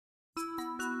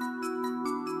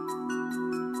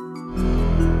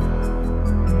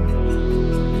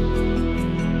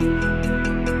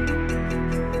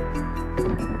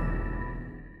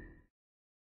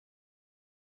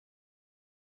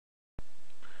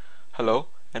Hello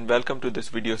and welcome to this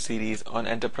video series on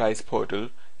Enterprise Portal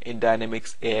in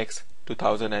Dynamics AX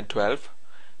 2012.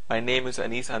 My name is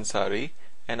Anis Ansari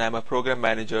and I'm a program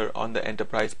manager on the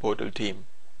Enterprise Portal team.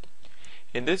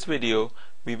 In this video,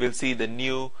 we will see the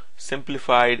new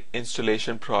simplified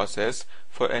installation process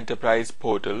for Enterprise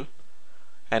Portal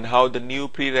and how the new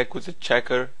prerequisite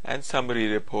checker and summary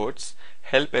reports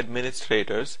help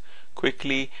administrators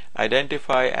quickly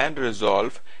identify and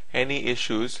resolve any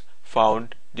issues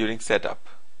found during setup.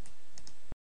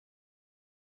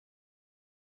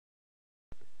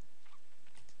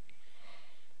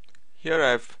 Here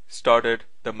I've started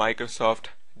the Microsoft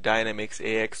Dynamics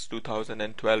AX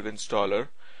 2012 installer.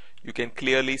 You can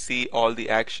clearly see all the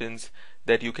actions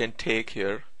that you can take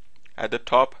here. At the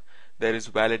top there is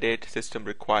validate system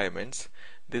requirements.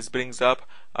 This brings up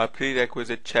a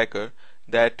prerequisite checker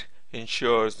that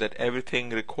ensures that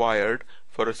everything required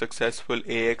for a successful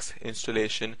AX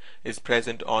installation is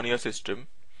present on your system.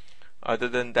 Other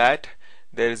than that,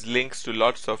 there is links to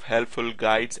lots of helpful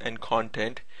guides and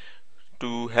content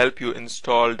to help you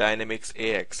install Dynamics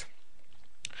AX.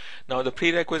 Now the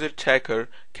prerequisite checker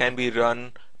can be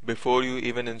run before you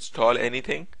even install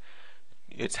anything.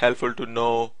 It's helpful to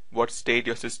know what state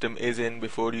your system is in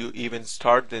before you even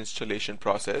start the installation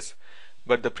process.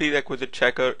 But the prerequisite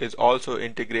checker is also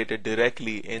integrated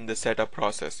directly in the setup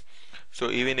process.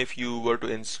 So even if you were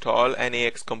to install an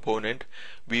AX component,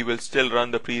 we will still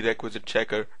run the prerequisite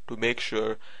checker to make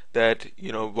sure that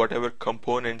whatever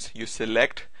components you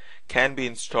select can be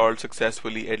installed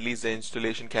successfully. At least the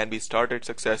installation can be started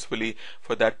successfully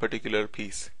for that particular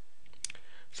piece.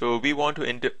 So we want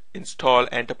to install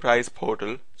Enterprise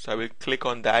Portal. So I will click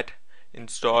on that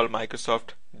Install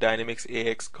Microsoft Dynamics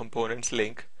AX Components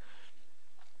link.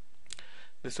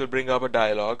 This will bring up a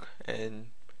dialog and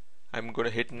I'm going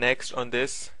to hit next on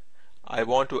this. I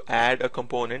want to add a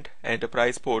component,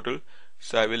 Enterprise Portal,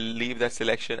 so I will leave that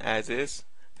selection as is.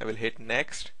 I will hit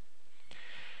next.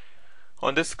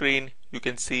 On the screen you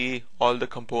can see all the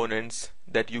components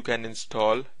that you can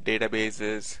install: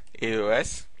 databases,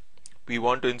 AOS. We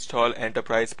want to install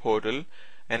Enterprise Portal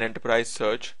and Enterprise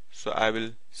Search, so I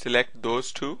will select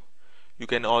those two. You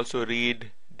can also read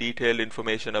detailed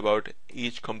information about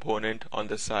each component on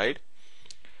the side.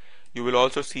 You will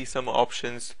also see some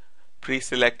options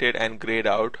pre-selected and grayed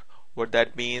out. What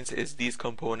that means is these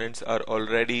components are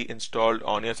already installed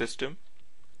on your system.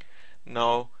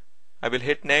 Now I will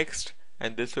hit next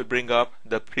and this will bring up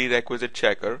the prerequisite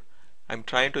checker. I'm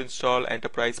trying to install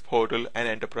Enterprise Portal and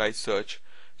Enterprise Search.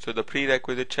 So the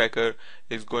prerequisite checker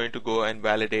is going to go and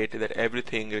validate that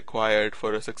everything required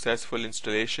for a successful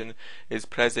installation is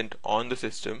present on the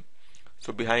system.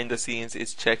 So behind the scenes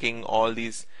it's checking all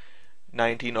these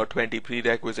 19 or 20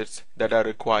 prerequisites that are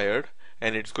required,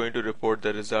 and it's going to report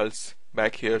the results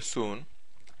back here soon.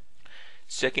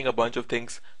 It's checking a bunch of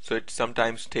things, so it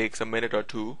sometimes takes a minute or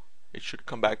two. It should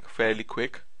come back fairly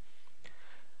quick.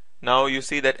 Now you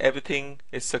see that everything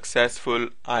is successful.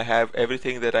 I have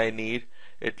everything that I need.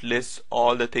 It lists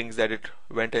all the things that it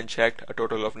went and checked, a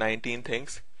total of 19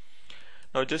 things.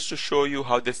 Now just to show you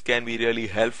how this can be really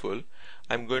helpful,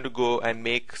 I'm going to go and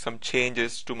make some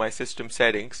changes to my system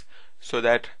settings so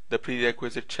that the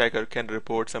prerequisite checker can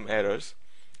report some errors.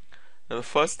 Now the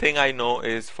first thing I know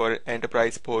is for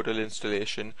Enterprise Portal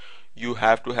installation, you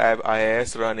have to have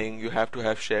IIS running, you have to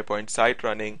have SharePoint site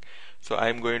running. So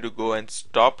I'm going to go and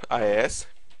stop IIS.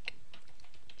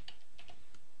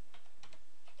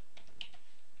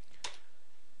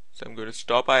 So I'm going to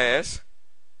stop IIS,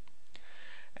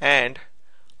 and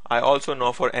I also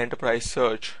know for Enterprise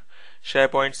Search,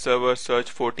 SharePoint Server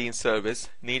Search 14 service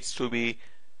needs to be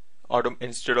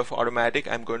instead of automatic,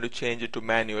 I'm going to change it to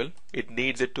manual. It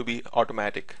needs it to be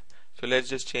automatic. So let's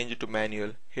just change it to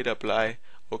manual. Hit apply,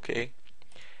 OK.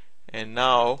 And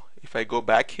now if I go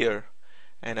back here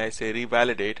and I say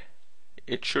revalidate,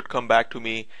 it should come back to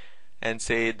me and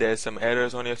say there's some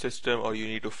errors on your system or you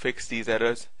need to fix these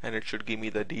errors, and it should give me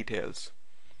the details.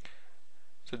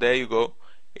 So there you go.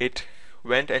 It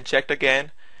went and checked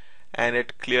again and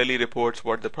it clearly reports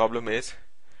what the problem is.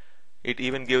 It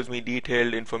even gives me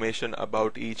detailed information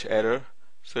about each error.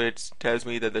 So it tells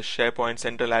me that the SharePoint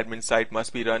Central Admin site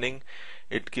must be running.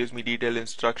 It gives me detailed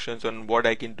instructions on what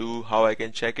I can do, how I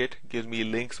can check it, gives me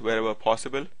links wherever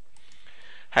possible.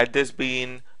 Had this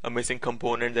been a missing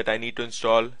component that I need to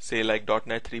install, say like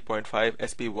 .NET 3.5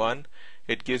 SP1,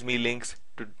 it gives me links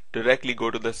to directly go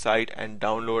to the site and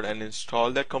download and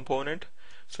install that component.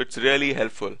 So it's really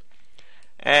helpful.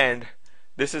 And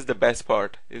this is the best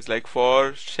part, is like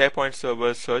for SharePoint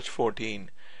Server Search 14,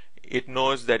 it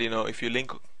knows that if you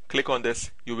click on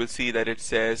this, you will see that it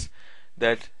says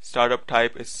that startup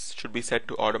type should be set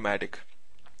to automatic.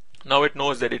 Now it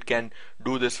knows that it can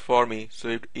do this for me, so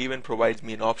it even provides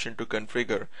me an option to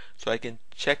configure. So I can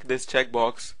check this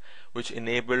checkbox which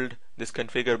enabled this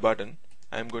configure button.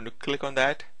 I'm going to click on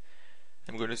that.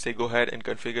 I'm going to say go ahead and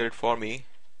configure it for me.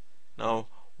 Now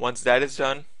once that is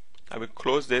done, I will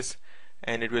close this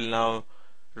and it will now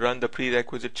run the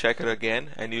prerequisite checker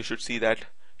again, and you should see that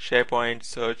SharePoint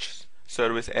search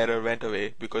service error went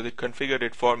away because it configured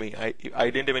it for me. I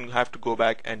didn't even have to go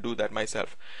back and do that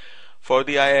myself. For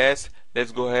the IIS,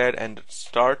 let's go ahead and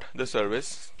start the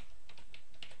service.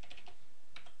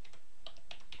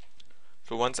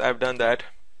 So once I've done that,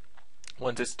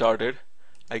 once it's started,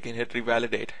 I can hit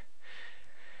revalidate.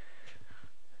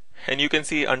 And you can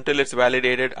see until it's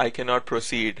validated, I cannot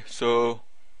proceed. So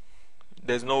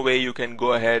there's no way you can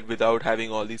go ahead without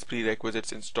having all these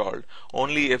prerequisites installed.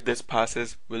 Only if this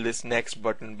passes will this next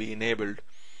button be enabled.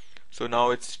 So now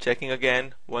it's checking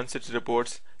again. Once it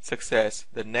reports success,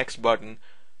 the next button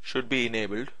should be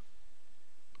enabled.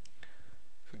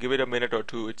 So give it a minute or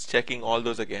two. It's checking all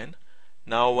those again.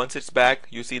 Now once it's back,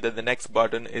 you see that the next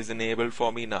button is enabled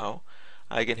for me now.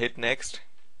 I can hit next,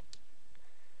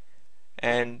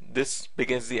 and this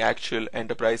begins the actual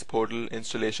enterprise portal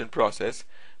installation process.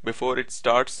 Before it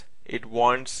starts, it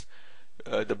wants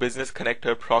the business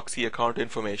connector proxy account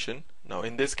information. Now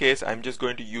in this case, I'm just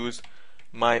going to use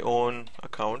my own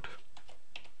account.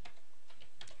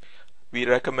 We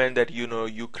recommend that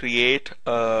you create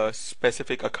a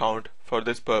specific account for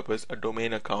this purpose, a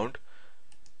domain account.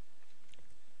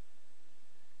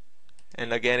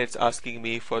 And again, it's asking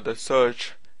me for the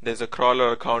search. There's a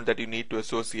crawler account that you need to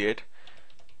associate.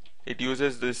 It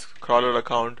uses this crawler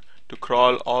account to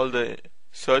crawl all the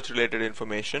search related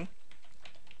information,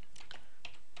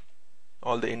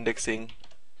 all the indexing.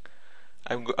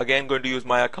 I'm again going to use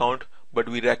my account, but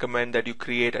we recommend that you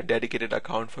create a dedicated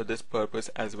account for this purpose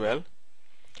as well.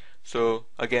 So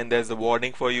again, there's a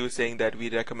warning for you saying that we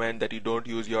recommend that you don't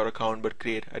use your account but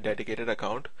create a dedicated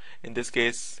account. In this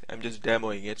case, I'm just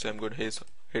demoing it, so I'm going to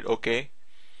hit OK.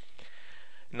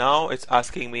 Now it's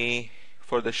asking me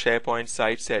for the SharePoint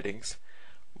site settings.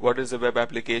 What is the web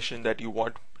application that you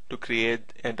want to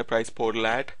create enterprise portal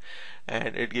at?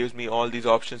 And it gives me all these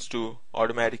options to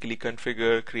automatically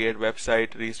configure, create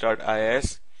website, restart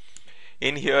IIS.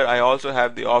 In here I also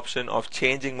have the option of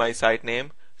changing my site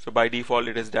name. So by default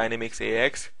it is Dynamics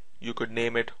AX. You could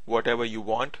name it whatever you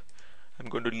want. I'm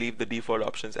going to leave the default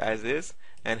options as is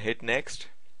and hit next.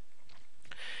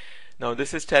 Now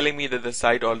this is telling me that the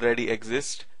site already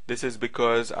exists. This is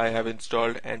because I have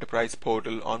installed Enterprise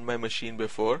Portal on my machine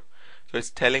before. So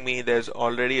it's telling me there's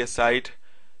already a site.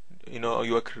 You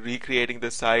are recreating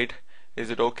the site. Is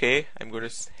it okay? I'm going to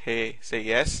say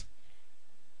yes.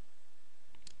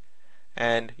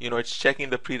 And it's checking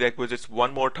the prerequisites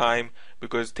one more time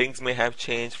because things may have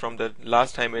changed from the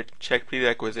last time it checked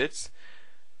prerequisites.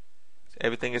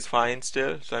 Everything is fine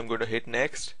still, so I'm going to hit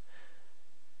next,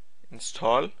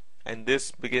 install, and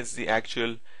this begins the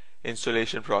actual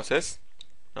installation process.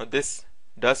 Now this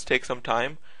does take some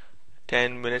time,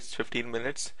 10 minutes, 15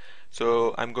 minutes,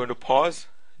 so I'm going to pause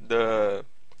the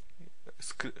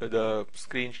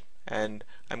screen and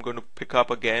I'm going to pick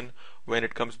up again when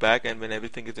it comes back and when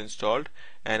everything is installed,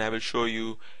 and I will show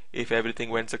you if everything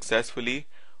went successfully,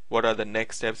 what are the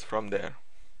next steps from there.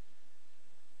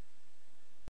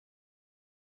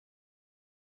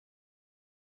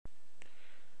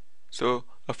 So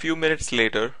a few minutes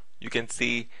later, you can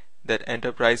see that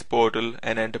Enterprise Portal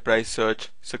and Enterprise Search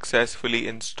successfully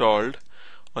installed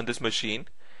on this machine.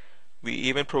 We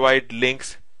even provide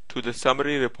links to the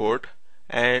summary report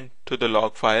and to the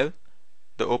log file.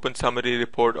 The open summary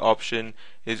report option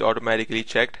is automatically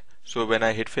checked, so when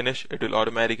I hit finish it will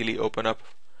automatically open up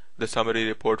the summary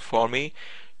report for me.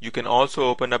 You can also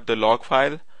open up the log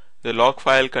file. The log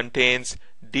file contains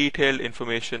detailed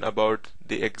information about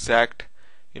the exact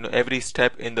every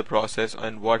step in the process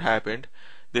and what happened.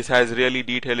 This has really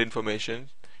detailed information,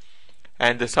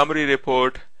 and the summary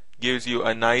report gives you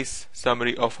a nice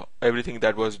summary of everything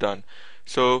that was done.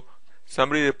 So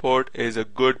summary report is a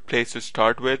good place to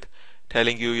start with,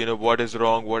 telling you what is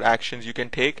wrong, what actions you can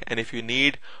take, and if you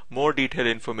need more detailed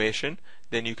information,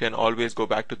 then you can always go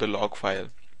back to the log file.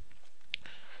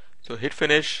 So hit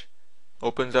finish,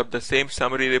 opens up the same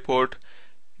summary report.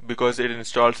 Because it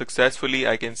installed successfully,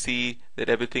 I can see that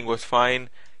everything was fine.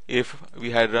 If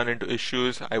we had run into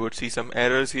issues, I would see some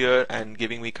errors here and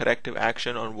giving me corrective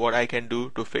action on what I can do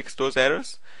to fix those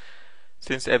errors.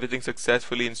 Since everything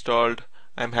successfully installed,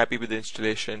 I'm happy with the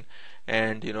installation,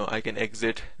 and I can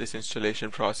exit this installation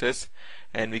process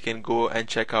and we can go and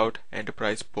check out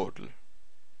Enterprise Portal.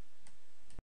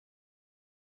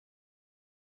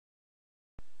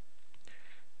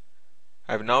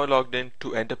 I've now logged in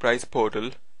to Enterprise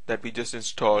Portal that we just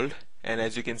installed, and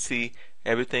as you can see,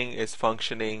 everything is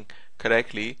functioning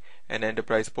correctly and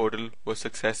Enterprise Portal was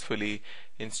successfully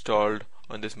installed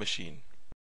on this machine.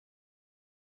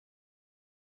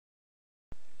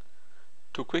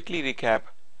 To quickly recap,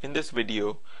 in this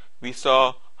video we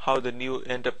saw how the new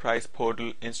Enterprise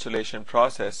Portal installation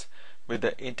process with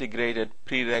the integrated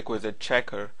prerequisite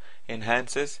checker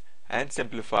enhances and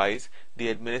simplifies the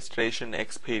administration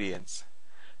experience.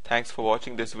 Thanks for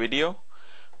watching this video.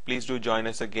 Please do join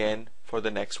us again for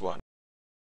the next one.